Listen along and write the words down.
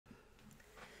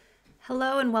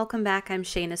Hello and welcome back. I'm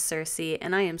Shayna Cersei,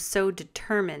 and I am so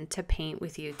determined to paint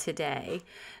with you today.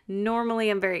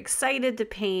 Normally, I'm very excited to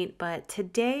paint, but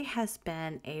today has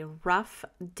been a rough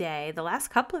day, the last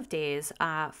couple of days,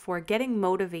 for getting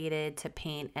motivated to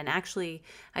paint. And actually,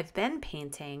 I've been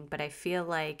painting, but I feel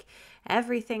like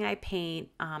everything I paint,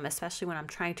 especially when I'm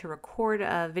trying to record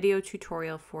a video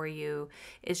tutorial for you,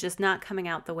 is just not coming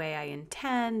out the way I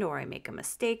intend, or I make a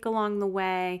mistake along the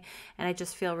way, and I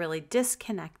just feel really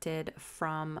disconnected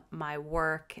from my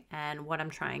work and what I'm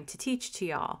trying to teach to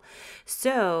y'all.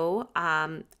 So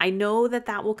I know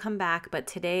that will come back, but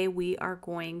today we are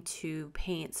going to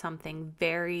paint something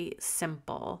very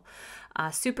simple.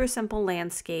 Super simple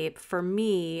landscape. For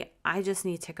me, I just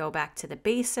need to go back to the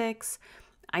basics.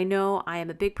 I know I am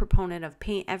a big proponent of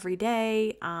paint every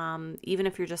day, even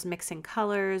if you're just mixing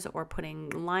colors or putting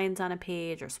lines on a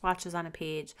page or swatches on a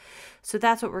page. So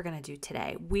that's what we're going to do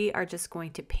today. We are just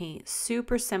going to paint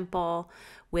super simple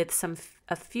with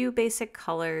a few basic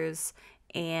colors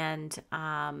and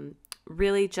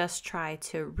really just try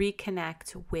to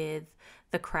reconnect with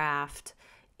the craft.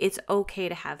 It's okay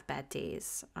to have bad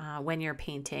days when you're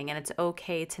painting, and it's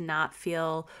okay to not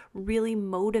feel really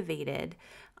motivated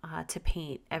to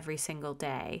paint every single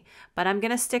day. But I'm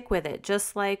going to stick with it,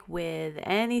 just like with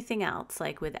anything else,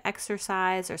 like with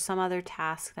exercise or some other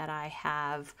task that I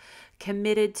have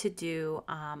committed to do.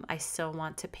 I still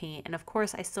want to paint. And of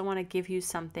course, I still want to give you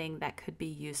something that could be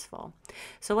useful.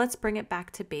 So let's bring it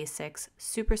back to basics.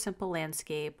 Super simple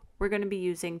landscape. We're going to be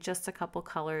using just a couple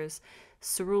colors: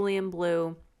 Cerulean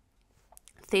Blue,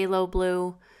 Phthalo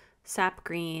Blue, Sap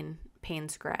Green,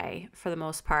 Payne's Gray for the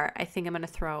most part. I think I'm going to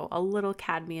throw a little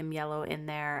Cadmium Yellow in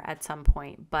there at some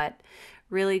point, but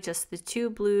really just the two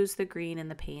blues, the green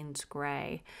and the Payne's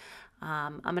Gray.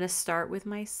 I'm going to start with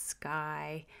my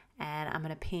sky, and I'm going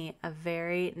to paint a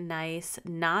very nice,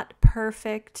 not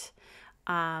perfect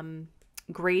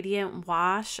gradient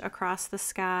wash across the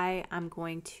sky. I'm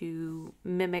going to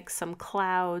mimic some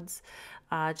clouds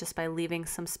just by leaving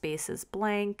some spaces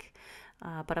blank.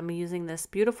 But I'm using this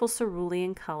beautiful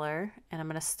cerulean color, and I'm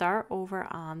going to start over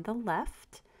on the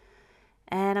left,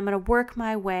 and I'm going to work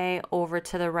my way over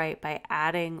to the right by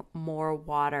adding more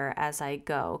water as I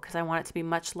go, because I want it to be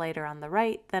much lighter on the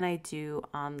right than I do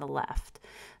on the left.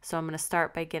 So I'm going to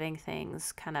start by getting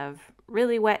things kind of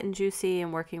really wet and juicy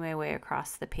and working my way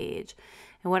across the page.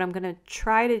 And what I'm going to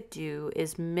try to do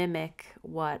is mimic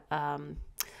what a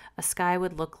sky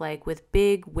would look like with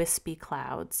big wispy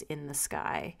clouds in the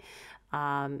sky.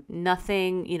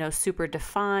 Nothing, super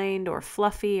defined or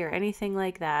fluffy or anything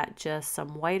like that, just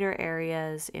some whiter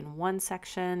areas in one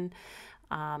section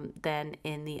than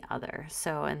in the other.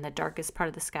 So, and the darkest part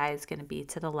of the sky is going to be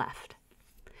to the left.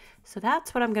 So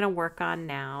that's what I'm going to work on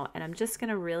now, and I'm just going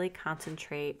to really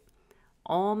concentrate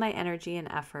all my energy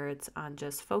and efforts on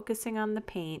just focusing on the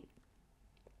paint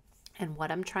and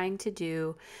what I'm trying to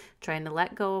do, trying to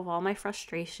let go of all my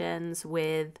frustrations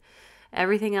with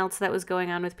everything else that was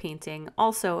going on with painting.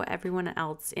 Also, everyone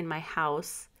else in my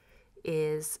house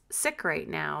is sick right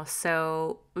now,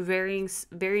 so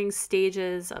varying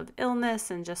stages of illness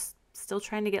and just still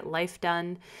trying to get life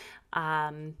done.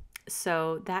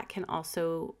 So that can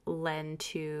also lend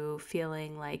to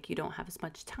feeling like you don't have as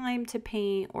much time to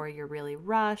paint, or you're really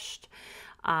rushed.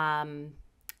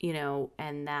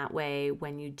 And that way,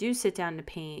 when you do sit down to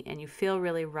paint and you feel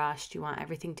really rushed, you want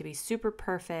everything to be super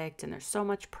perfect and there's so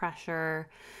much pressure.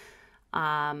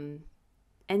 And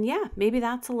yeah, maybe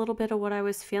that's a little bit of what I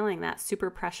was feeling, that super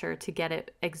pressure to get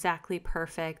it exactly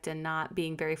perfect and not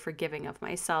being very forgiving of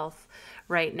myself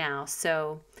right now.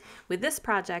 So with this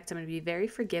project, I'm going to be very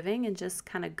forgiving and just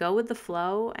kind of go with the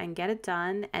flow and get it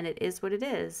done. And it is what it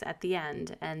is at the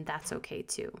end, and that's okay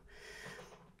too.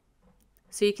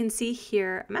 So you can see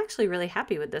here, I'm actually really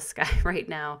happy with this sky right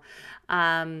now.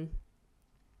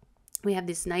 We have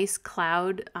this nice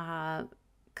cloud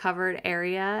covered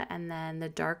area, and then the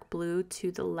dark blue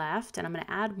to the left, and I'm going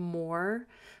to add more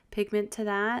pigment to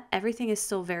that. Everything is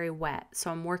still very wet,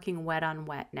 so I'm working wet on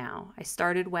wet now. I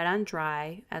started wet on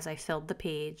dry as I filled the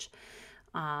page,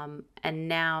 and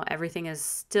now everything is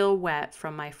still wet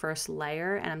from my first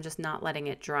layer, and I'm just not letting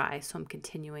it dry, so I'm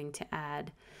continuing to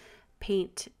add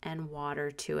paint and water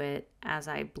to it as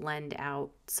I blend out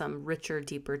some richer,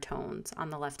 deeper tones on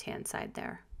the left-hand side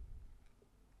there.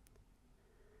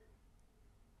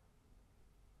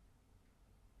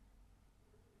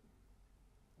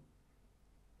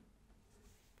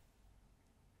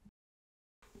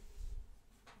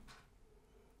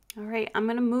 All right, I'm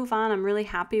going to move on. I'm really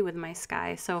happy with my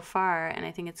sky so far, and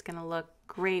I think it's going to look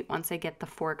great once I get the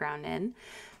foreground in.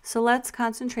 So let's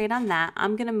concentrate on that.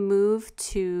 I'm going to move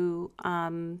to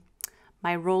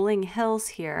my rolling hills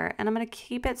here, and I'm going to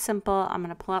keep it simple. I'm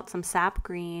going to pull out some Sap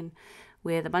Green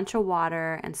with a bunch of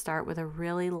water and start with a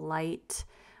really light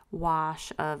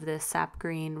wash of this Sap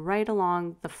Green right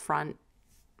along the front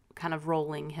kind of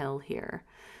rolling hill here,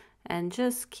 and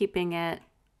just keeping it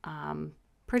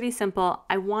pretty simple.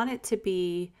 I want it to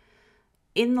be,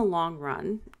 in the long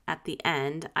run, at the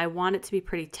end, I want it to be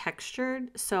pretty textured,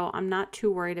 so I'm not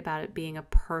too worried about it being a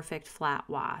perfect flat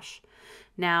wash.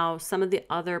 Now, some of the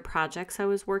other projects I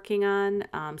was working on,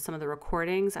 some of the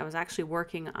recordings I was actually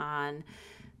working on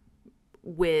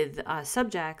with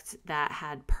subjects that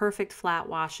had perfect flat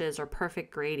washes or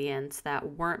perfect gradients that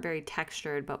weren't very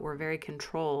textured but were very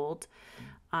controlled.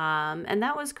 And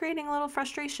that was creating a little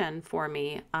frustration for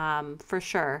me, for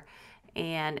sure.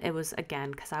 And it was,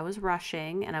 again, because I was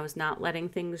rushing and I was not letting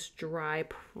things dry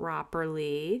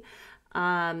properly.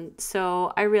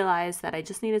 So I realized that I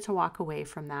just needed to walk away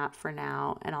from that for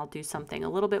now, and I'll do something a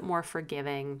little bit more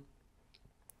forgiving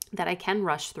that I can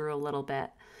rush through a little bit.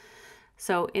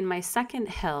 So in my second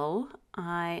hill,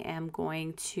 I am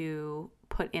going to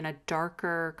put in a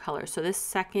darker color. So this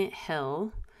second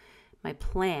hill, my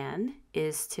plan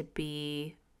is to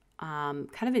be kind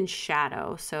of in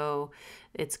shadow. So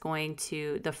it's going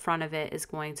to, the front of it is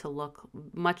going to look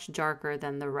much darker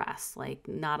than the rest. Like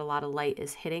not a lot of light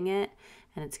is hitting it,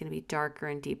 and it's going to be darker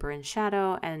and deeper in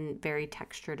shadow and very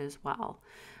textured as well.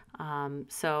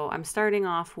 So I'm starting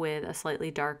off with a slightly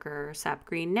darker Sap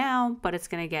Green now, but it's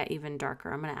going to get even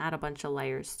darker. I'm going to add a bunch of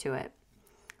layers to it,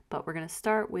 but we're going to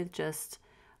start with just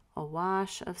a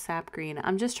wash of Sap Green.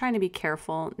 I'm just trying to be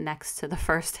careful next to the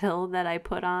first hill that I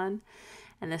put on.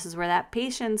 And this is where that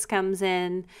patience comes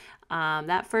in.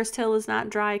 That first hill is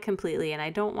not dry completely, and I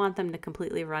don't want them to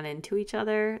completely run into each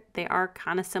other. They are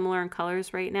kind of similar in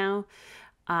colors right now,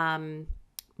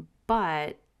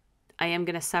 but I am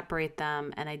going to separate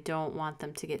them, and I don't want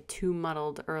them to get too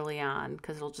muddled early on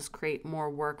because it'll just create more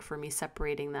work for me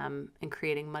separating them and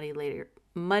creating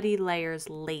muddy layers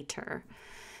later.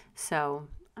 So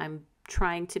I'm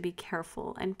trying to be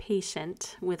careful and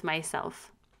patient with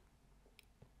myself.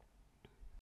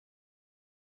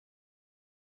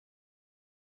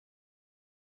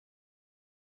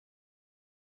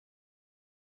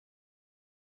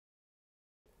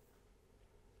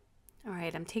 All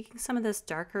right, I'm taking some of this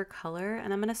darker color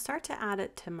and I'm going to start to add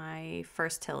it to my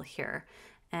first hill here.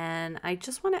 And I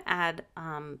just want to add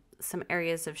some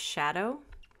areas of shadow.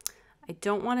 I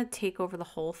don't want to take over the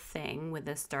whole thing with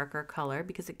this darker color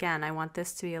because, again, I want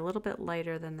this to be a little bit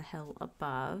lighter than the hill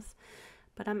above.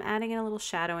 But I'm adding in a little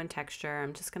shadow and texture.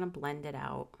 I'm just going to blend it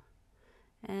out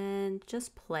and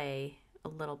just play a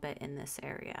little bit in this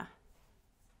area.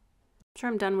 After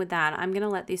I'm done with that, I'm going to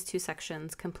let these two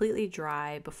sections completely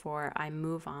dry before I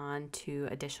move on to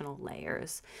additional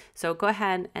layers. So go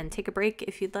ahead and take a break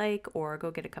if you'd like, or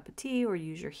go get a cup of tea or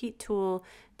use your heat tool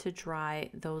to dry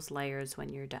those layers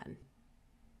when you're done.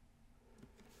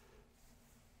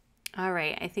 All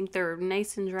right, I think they're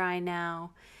nice and dry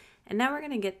now. And now we're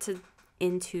going to get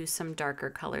into some darker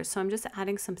colors. So I'm just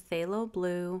adding some Phthalo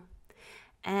Blue.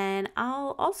 And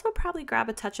I'll also probably grab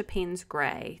a touch of Payne's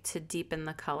Gray to deepen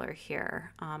the color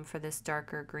here for this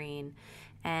darker green.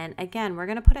 And again, we're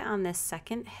going to put it on this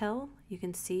second hill. You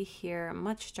can see here a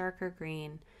much darker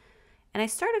green. And I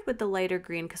started with the lighter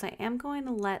green because I am going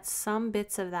to let some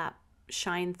bits of that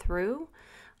shine through.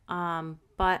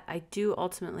 But I do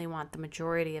ultimately want the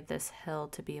majority of this hill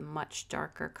to be a much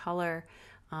darker color,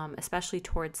 especially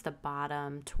towards the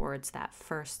bottom, towards that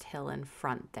first hill in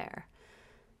front there.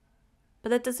 But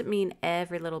that doesn't mean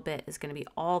every little bit is going to be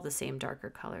all the same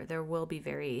darker color. There will be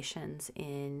variations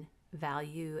in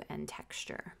value and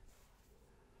texture.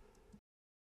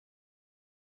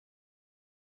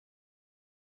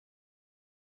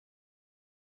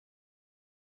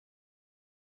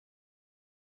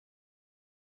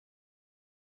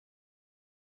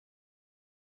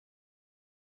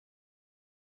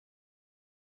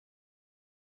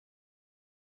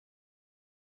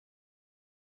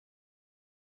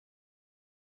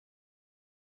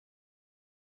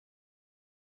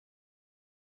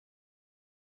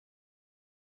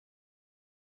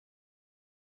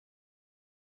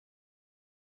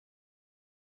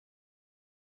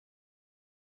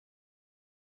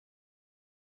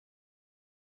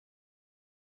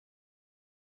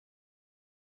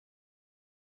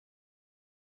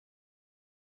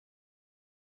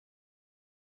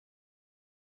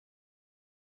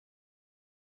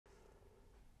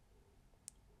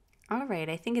 All right,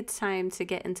 I think it's time to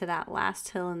get into that last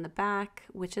hill in the back,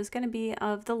 which is going to be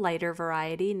of the lighter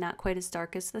variety, not quite as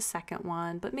dark as the second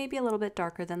one, but maybe a little bit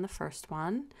darker than the first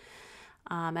one.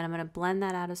 And I'm going to blend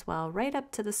that out as well, right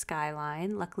up to the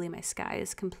skyline. Luckily, my sky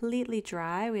is completely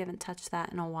dry. We haven't touched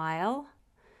that in a while.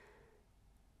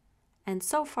 And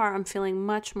so far, I'm feeling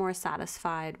much more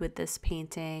satisfied with this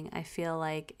painting. I feel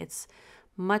like it's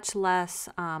much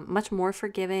more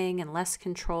forgiving and less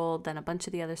controlled than a bunch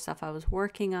of the other stuff I was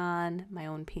working on, my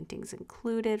own paintings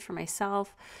included for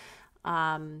myself.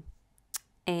 And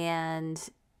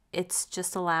it's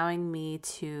just allowing me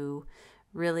to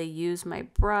really use my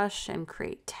brush and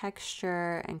create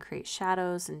texture and create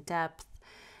shadows and depth.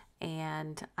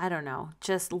 And I don't know,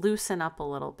 just loosen up a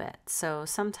little bit. So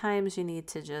sometimes you need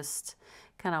to just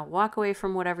kind of walk away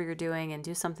from whatever you're doing and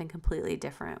do something completely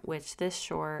different, which this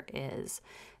sure is.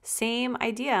 Same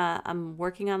idea. I'm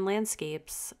working on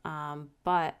landscapes,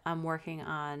 but I'm working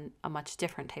on a much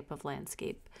different type of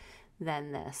landscape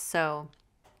than this. So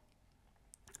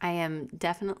I am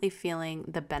definitely feeling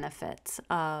the benefits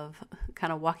of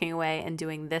kind of walking away and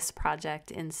doing this project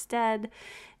instead,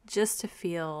 just to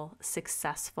feel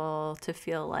successful, to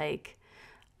feel like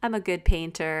I'm a good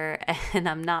painter and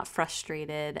I'm not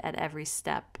frustrated at every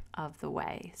step of the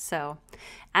way. So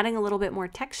adding a little bit more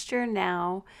texture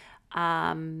now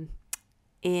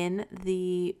in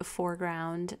the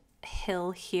foreground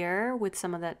hill here with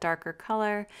some of that darker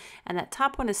color, and that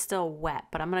top one is still wet,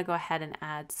 but I'm going to go ahead and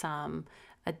add some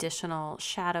additional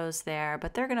shadows there,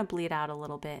 but they're going to bleed out a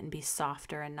little bit and be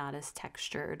softer and not as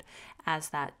textured as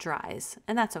that dries,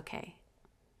 and that's okay.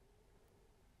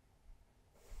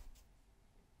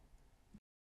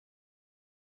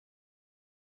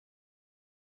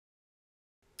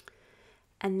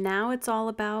 And now it's all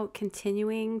about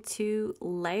continuing to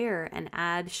layer and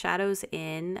add shadows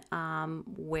in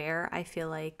where I feel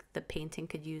like the painting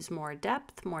could use more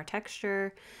depth, more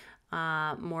texture,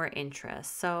 more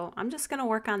interest. So I'm just going to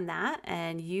work on that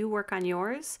and you work on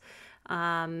yours.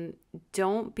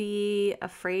 Don't be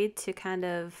afraid to kind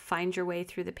of find your way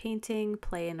through the painting,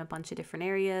 play in a bunch of different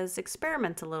areas,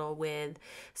 experiment a little with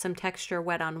some texture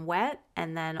wet on wet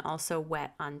and then also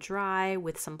wet on dry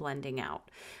with some blending out.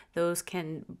 Those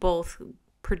can both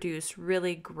produce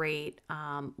really great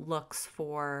looks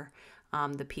for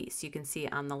the piece. You can see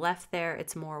on the left there,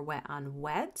 it's more wet on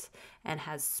wet and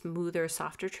has smoother,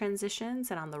 softer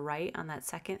transitions. And on the right, on that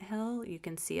second hill, you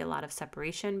can see a lot of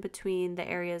separation between the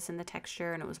areas and the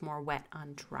texture, and it was more wet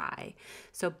on dry.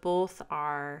 So both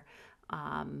are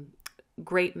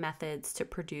great methods to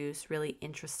produce really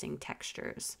interesting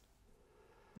textures.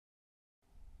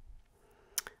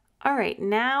 All right,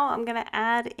 now I'm going to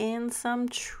add in some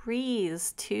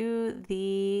trees to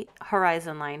the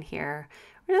horizon line here.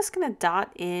 We're just going to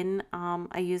dot in.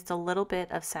 I used a little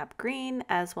bit of Sap Green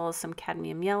as well as some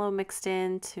Cadmium Yellow mixed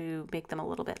in to make them a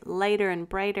little bit lighter and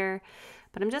brighter.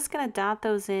 But I'm just going to dot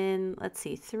those in. Let's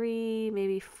see, 3,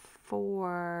 maybe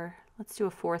 4. Let's do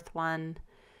a 4th one.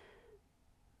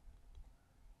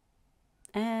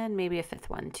 And maybe a 5th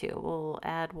one too. We'll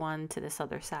add one to this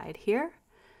other side here.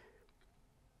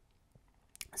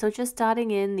 So just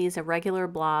dotting in these irregular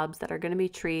blobs that are going to be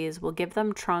trees. We'll give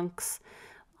them trunks.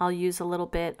 I'll use a little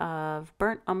bit of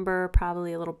burnt umber,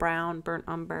 probably a little brown burnt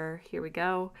umber. Here we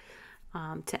go.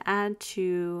 To add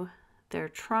to their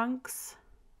trunks.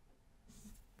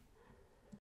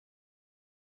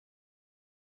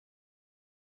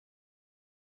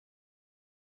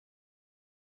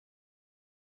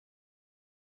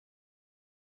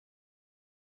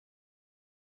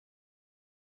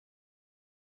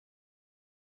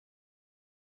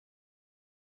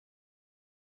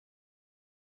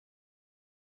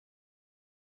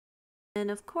 And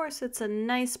of course, it's a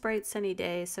nice, bright, sunny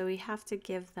day, so we have to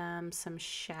give them some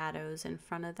shadows in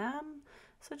front of them.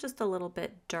 So just a little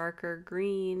bit darker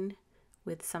green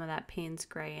with some of that Payne's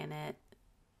gray in it.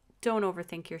 Don't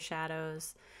overthink your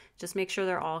shadows. Just make sure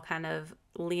they're all kind of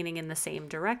leaning in the same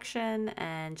direction,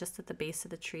 and just at the base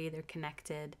of the tree, they're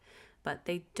connected. But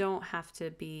they don't have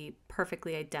to be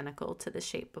perfectly identical to the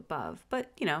shape above,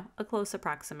 but you know, a close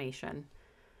approximation.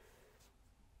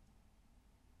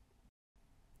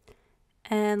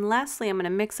 And lastly, I'm going to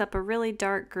mix up a really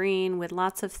dark green with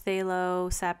lots of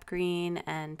phthalo, sap green,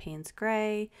 and Payne's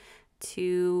gray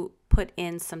to put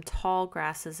in some tall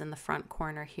grasses in the front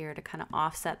corner here to kind of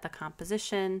offset the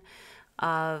composition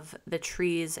of the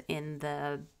trees in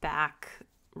the back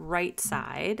right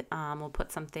side. We'll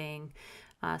put something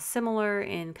similar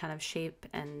in kind of shape,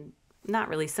 and not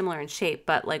really similar in shape,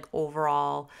 but like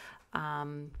overall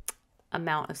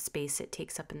amount of space it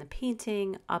takes up in the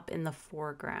painting up in the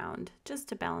foreground, just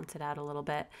to balance it out a little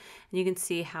bit. And you can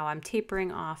see how I'm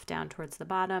tapering off down towards the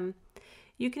bottom.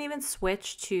 You can even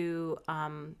switch to,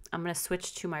 I'm going to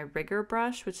switch to my rigger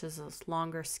brush, which is this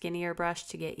longer, skinnier brush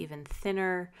to get even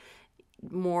thinner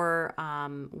more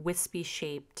wispy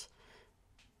shaped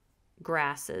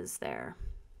grasses there.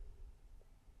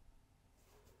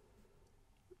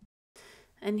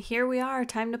 And here we are,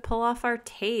 time to pull off our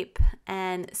tape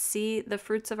and see the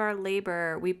fruits of our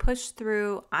labor. We pushed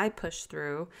through, I pushed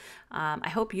through. I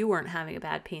hope you weren't having a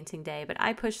bad painting day, but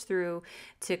I pushed through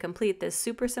to complete this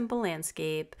super simple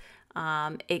landscape.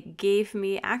 It gave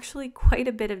me actually quite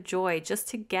a bit of joy just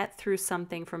to get through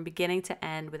something from beginning to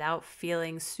end without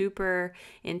feeling super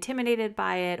intimidated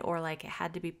by it or like it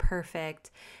had to be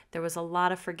perfect. There was a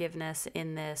lot of forgiveness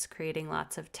in this, creating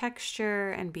lots of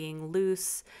texture and being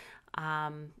loose.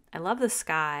 I love the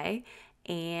sky,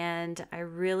 and I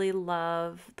really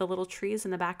love the little trees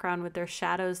in the background with their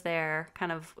shadows there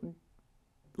kind of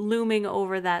looming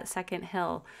over that second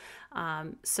hill.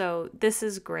 So this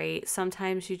is great.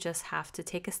 Sometimes you just have to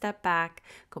take a step back,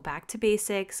 go back to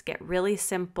basics, get really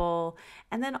simple,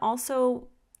 and then also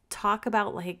talk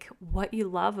about like what you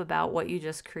love about what you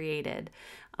just created.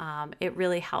 It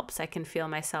really helps. I can feel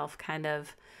myself kind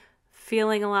of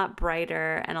feeling a lot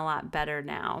brighter and a lot better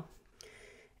now,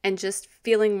 and just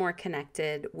feeling more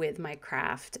connected with my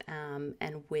craft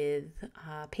and with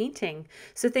painting.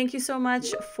 So thank you so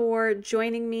much for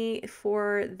joining me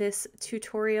for this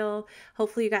tutorial.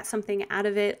 Hopefully you got something out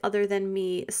of it other than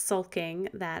me sulking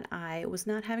that I was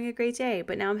not having a great day,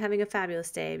 but now I'm having a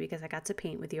fabulous day because I got to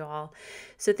paint with you all.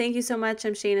 So thank you so much.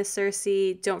 I'm Shayna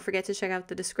Cersei. Don't forget to check out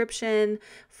the description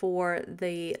for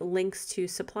the links to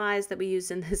supplies that we used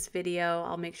in this video.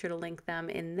 I'll make sure to link them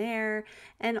in there,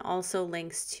 and also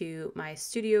links to my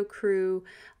studio crew,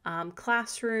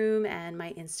 classroom, and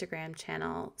my Instagram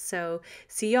channel. So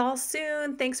see y'all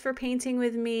soon. Thanks for painting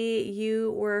with me.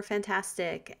 You were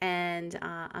fantastic, and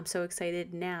I'm so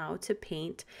excited now to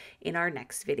paint in our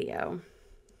next video.